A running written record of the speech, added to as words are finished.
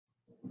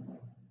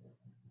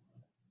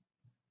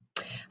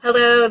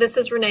Hello, this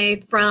is Renee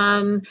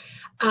from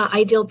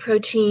Ideal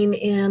Protein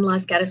in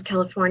Los Gatos,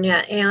 California,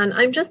 and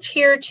I'm just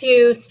here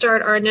to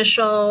start our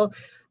initial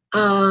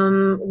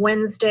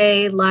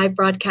Wednesday live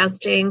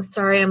broadcasting.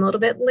 Sorry, I'm a little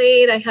bit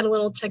late. I had a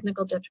little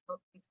technical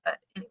difficulties, but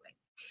anyway.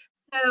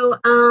 So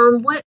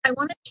what I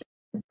wanted to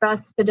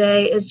address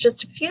today is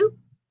just a few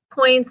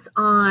points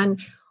on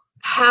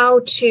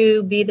how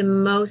to be the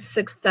most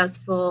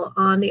successful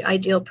on the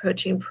Ideal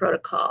Protein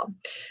protocol.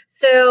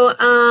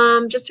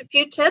 So just a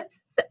few tips.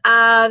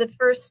 The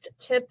first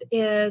tip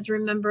is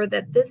remember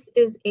that this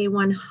is a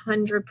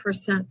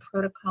 100%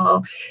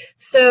 protocol.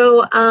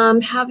 So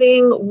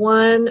having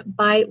one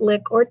bite,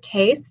 lick, or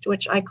taste,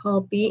 which I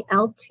call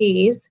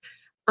BLTs,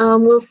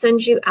 will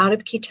send you out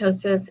of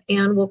ketosis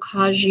and will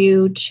cause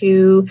you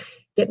to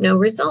get no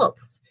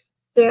results.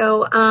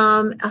 So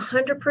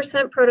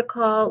 100%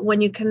 protocol, when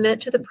you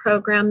commit to the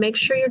program, make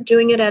sure you're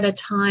doing it at a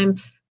time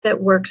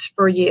that works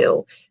for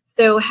you.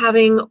 So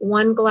having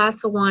one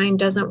glass of wine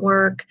doesn't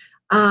work.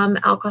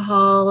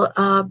 Alcohol,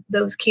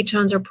 those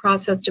ketones are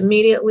processed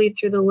immediately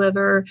through the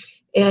liver.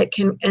 It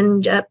can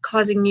end up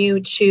causing you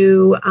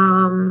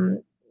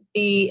to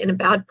be in a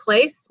bad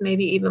place,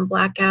 maybe even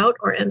black out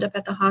or end up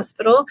at the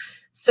hospital.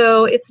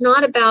 So it's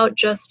not about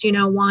just,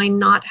 wine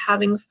not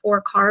having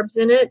 4 carbs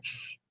in it.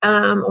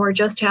 Or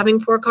just having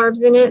 4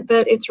 carbs in it,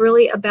 but it's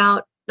really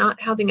about not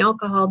having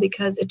alcohol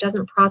because it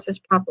doesn't process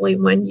properly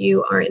when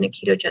you are in a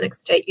ketogenic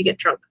state. You get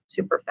drunk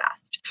super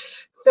fast.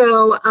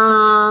 So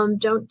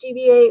don't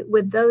deviate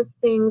with those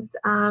things.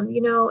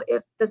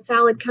 If the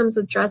salad comes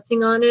with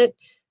dressing on it,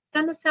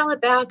 send the salad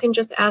back and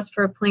just ask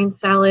for a plain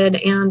salad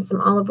and some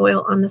olive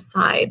oil on the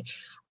side.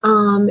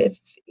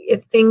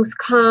 If things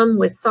come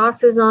with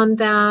sauces on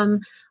them,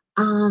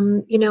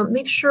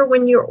 make sure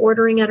when you're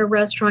ordering at a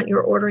restaurant,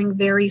 you're ordering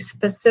very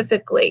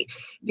specifically.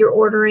 You're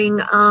ordering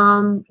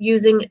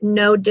using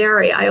no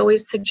dairy. I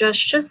always suggest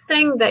just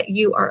saying that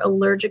you are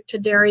allergic to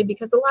dairy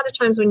because a lot of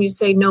times when you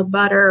say no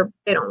butter,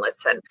 they don't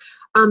listen.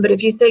 But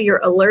if you say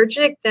you're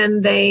allergic,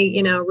 then they,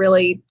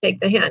 really take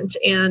the hint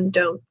and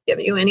don't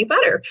give you any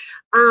butter.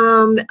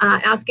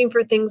 Asking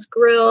for things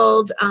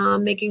grilled,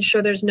 making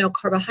sure there's no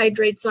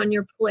carbohydrates on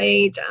your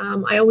plate.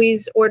 I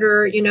always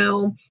order,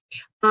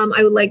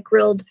 I would like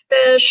grilled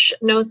fish,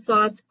 no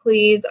sauce,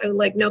 please. I would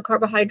like no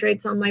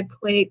carbohydrates on my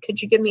plate.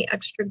 Could you give me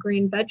extra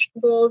green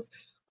vegetables?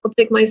 I'll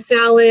take my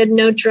salad,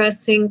 no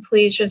dressing,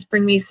 please. Just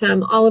bring me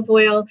some olive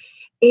oil.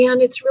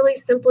 And it's really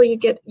simple. You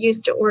get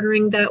used to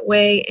ordering that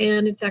way,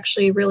 and it's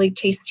actually really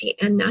tasty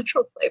and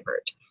natural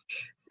flavored.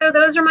 So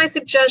those are my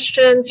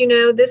suggestions.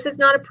 This is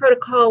not a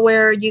protocol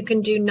where you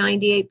can do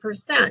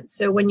 98%.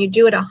 So when you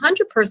do it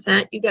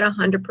 100%, you get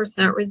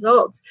 100%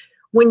 results.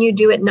 When you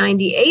do it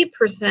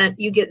 98%,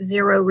 you get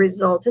 0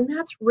 results. And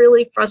that's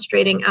really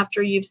frustrating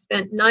after you've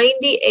spent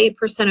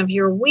 98% of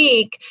your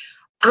week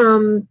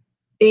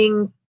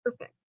being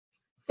perfect.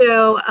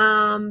 So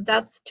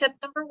that's tip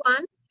number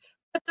 1.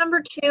 Tip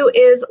number 2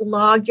 is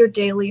log your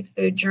daily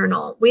food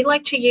journal. We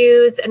like to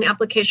use an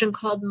application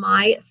called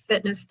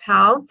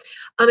MyFitnessPal.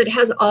 It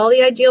has all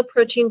the Ideal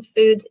Protein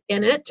foods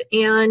in it,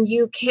 and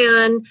you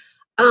can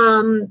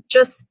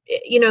just,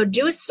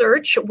 do a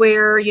search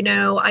where,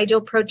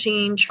 Ideal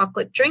Protein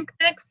chocolate drink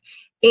mix,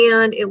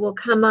 and it will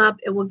come up.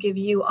 It will give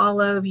you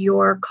all of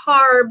your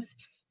carbs,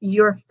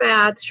 your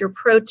fats, your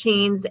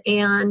proteins,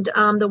 and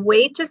the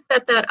way to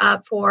set that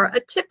up for a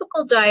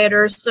typical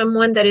dieter,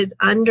 someone that is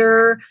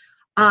under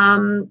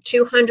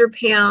 200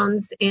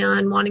 pounds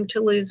and wanting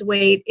to lose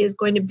weight, is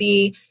going to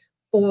be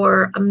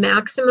for a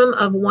maximum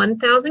of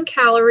 1,000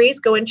 calories.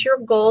 Go into your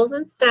goals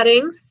and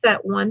settings,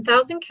 set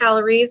 1,000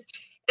 calories,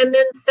 and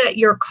then set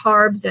your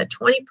carbs at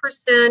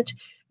 20%,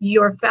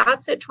 your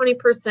fats at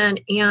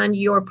 20%, and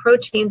your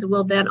proteins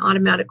will then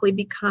automatically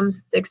become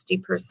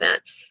 60%.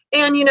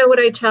 And what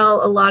I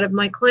tell a lot of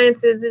my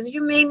clients is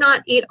you may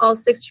not eat all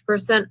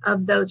 60%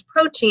 of those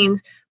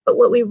proteins, but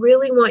what we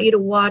really want you to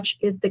watch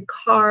is the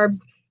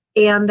carbs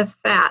and the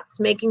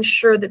fats, making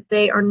sure that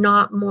they are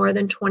not more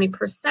than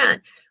 20%.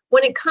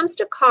 When it comes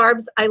to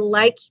carbs, I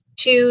like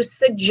to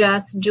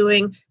suggest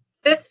doing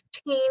 15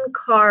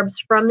 carbs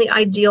from the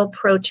Ideal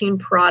Protein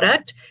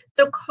product.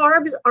 So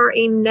carbs are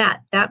a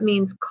net. That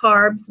means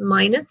carbs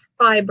minus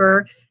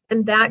fiber,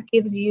 and that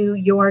gives you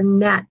your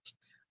net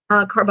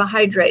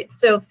carbohydrates.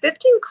 So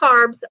 15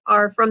 carbs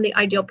are from the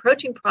Ideal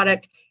Protein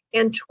product,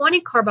 and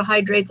 20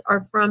 carbohydrates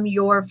are from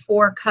your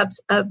 4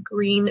 cups of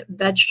green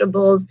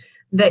vegetables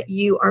that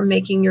you are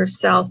making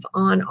yourself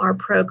on our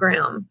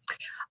program.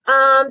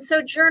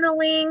 So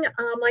journaling,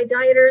 my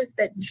dieters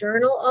that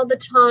journal all the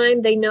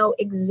time, they know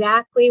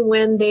exactly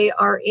when they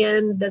are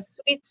in the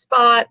sweet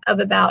spot of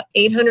about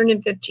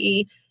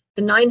 850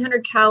 to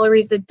 900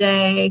 calories a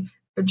day.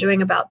 They're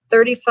doing about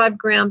 35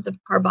 grams of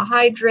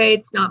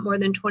carbohydrates, not more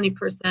than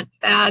 20%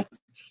 fats,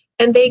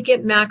 and they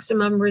get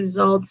maximum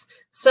results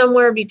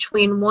somewhere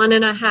between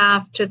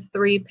 1.5 to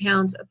 3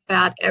 pounds of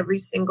fat every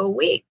single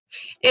week.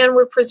 And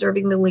we're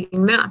preserving the lean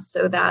mass.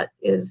 So that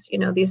is,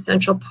 the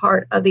essential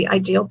part of the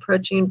Ideal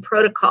Protein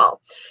protocol.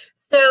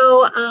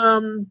 So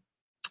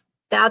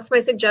That's my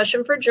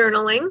suggestion for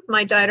journaling.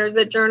 My dieters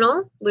that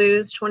journal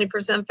lose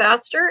 20%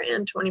 faster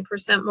and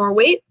 20% more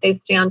weight. They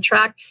stay on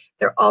track.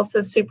 They're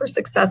also super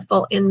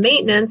successful in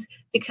maintenance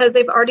because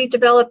they've already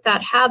developed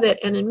that habit.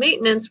 And in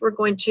maintenance, we're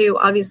going to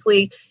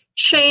obviously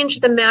change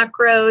the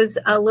macros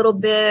a little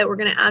bit. We're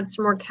going to add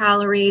some more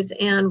calories,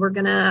 and we're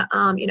going to,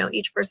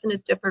 each person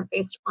is different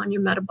based on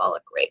your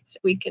metabolic rate. So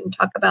we can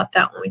talk about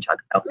that when we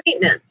talk about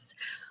maintenance.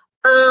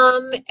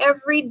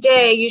 Every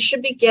day you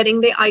should be getting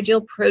the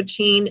Ideal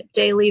Protein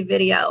daily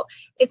video.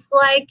 It's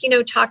like,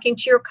 talking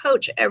to your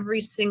coach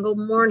every single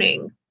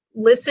morning.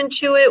 Listen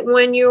to it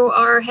when you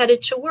are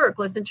headed to work.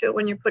 Listen to it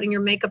when you're putting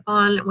your makeup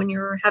on, when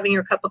you're having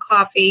your cup of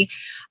coffee.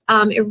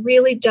 It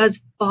really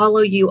does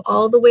follow you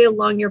all the way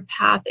along your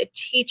path. It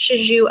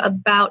teaches you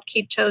about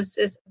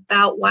ketosis,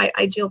 about why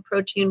Ideal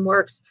Protein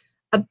works,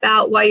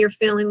 about why you're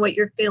feeling what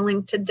you're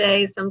feeling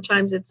today.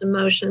 Sometimes it's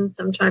emotions,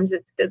 sometimes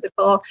it's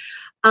physical.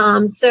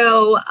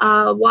 So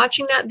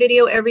watching that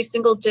video every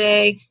single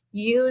day,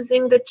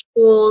 using the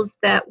tools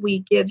that we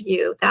give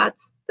you,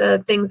 that's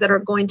the things that are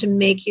going to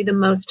make you the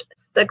most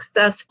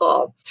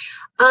successful.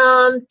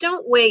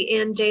 Don't weigh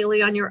in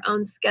daily on your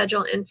own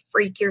schedule and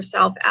freak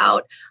yourself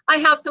out. I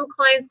have some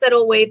clients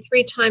that'll weigh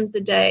 3 times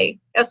a day.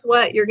 Guess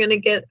what? You're going to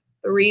get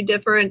 3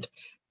 different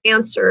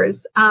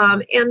answers.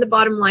 And the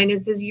bottom line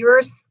is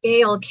your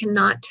scale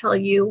cannot tell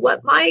you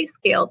what my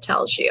scale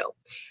tells you.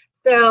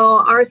 So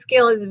our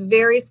scale is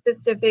very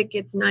specific.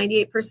 It's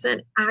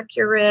 98%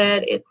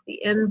 accurate. It's the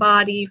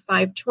InBody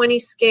 520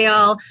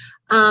 scale.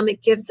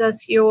 It gives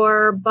us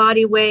your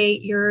body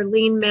weight, your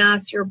lean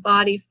mass, your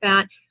body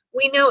fat.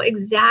 We know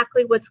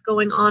exactly what's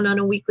going on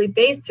a weekly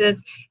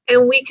basis,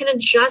 and we can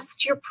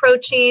adjust your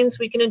proteins.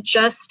 We can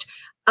adjust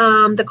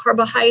the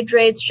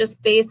carbohydrates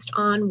just based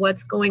on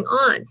what's going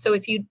on. So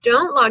if you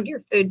don't log your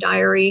food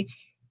diary,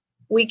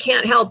 we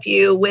can't help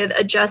you with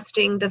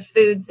adjusting the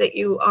foods that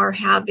you are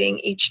having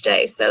each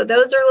day. So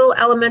those are little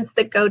elements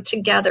that go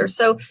together.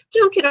 So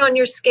don't get on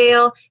your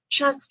scale,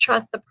 just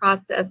trust the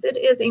process. It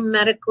is a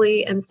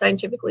medically and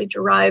scientifically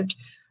derived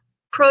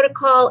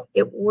protocol.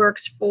 It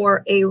works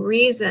for a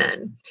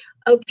reason.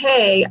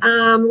 Okay,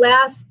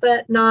 last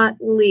but not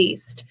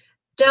least,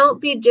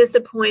 don't be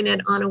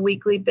disappointed on a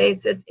weekly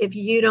basis if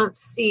you don't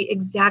see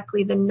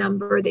exactly the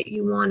number that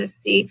you want to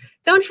see.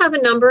 Don't have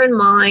a number in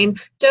mind.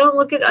 Don't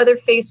look at other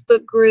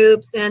Facebook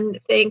groups and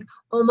think,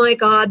 oh my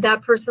God,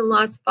 that person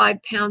lost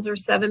 5 pounds or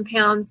 7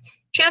 pounds.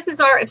 Chances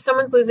are if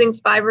someone's losing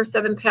 5 or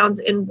 7 pounds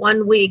in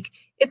 1 week,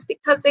 it's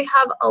because they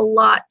have a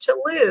lot to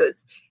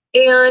lose.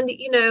 And,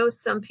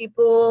 some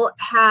people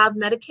have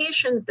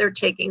medications they're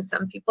taking.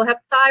 Some people have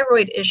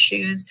thyroid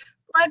issues,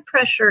 blood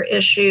pressure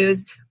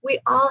issues. We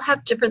all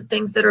have different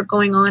things that are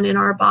going on in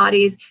our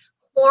bodies.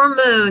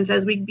 Hormones,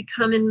 as we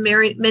become in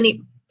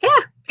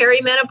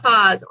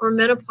perimenopause or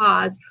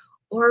menopause,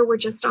 or we're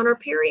just on our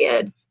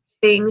period,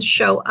 things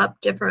show up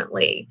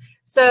differently.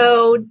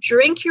 So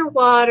drink your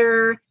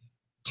water,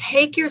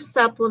 take your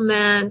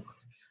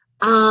supplements.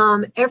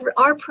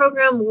 Our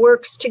program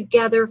works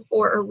together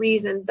for a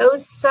reason.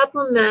 Those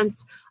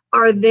supplements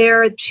are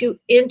there to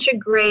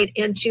integrate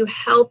and to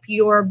help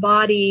your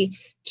body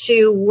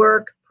to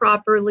work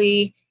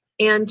properly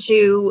and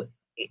to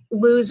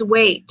lose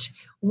weight.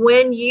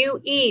 When you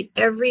eat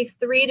every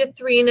 3 to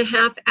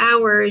 3.5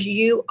 hours,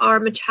 you are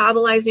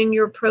metabolizing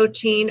your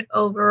protein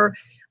over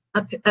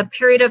a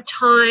period of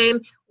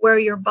time where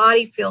your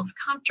body feels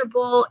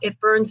comfortable. It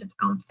burns its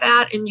own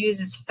fat and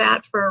uses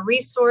fat for a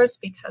resource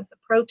because the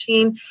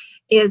protein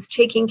is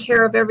taking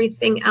care of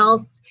everything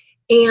else.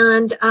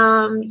 And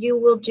you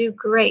will do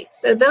great.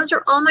 So those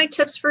are all my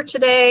tips for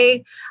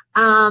today.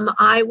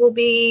 I will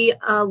be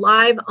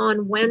live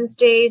on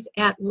Wednesdays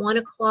at 1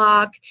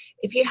 o'clock.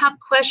 If you have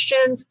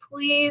questions,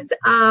 please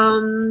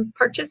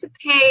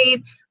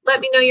participate. Let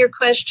me know your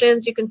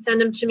questions. You can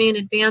send them to me in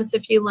advance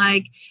if you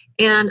like.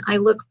 And I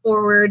look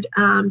forward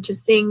to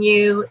seeing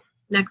you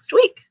next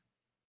week.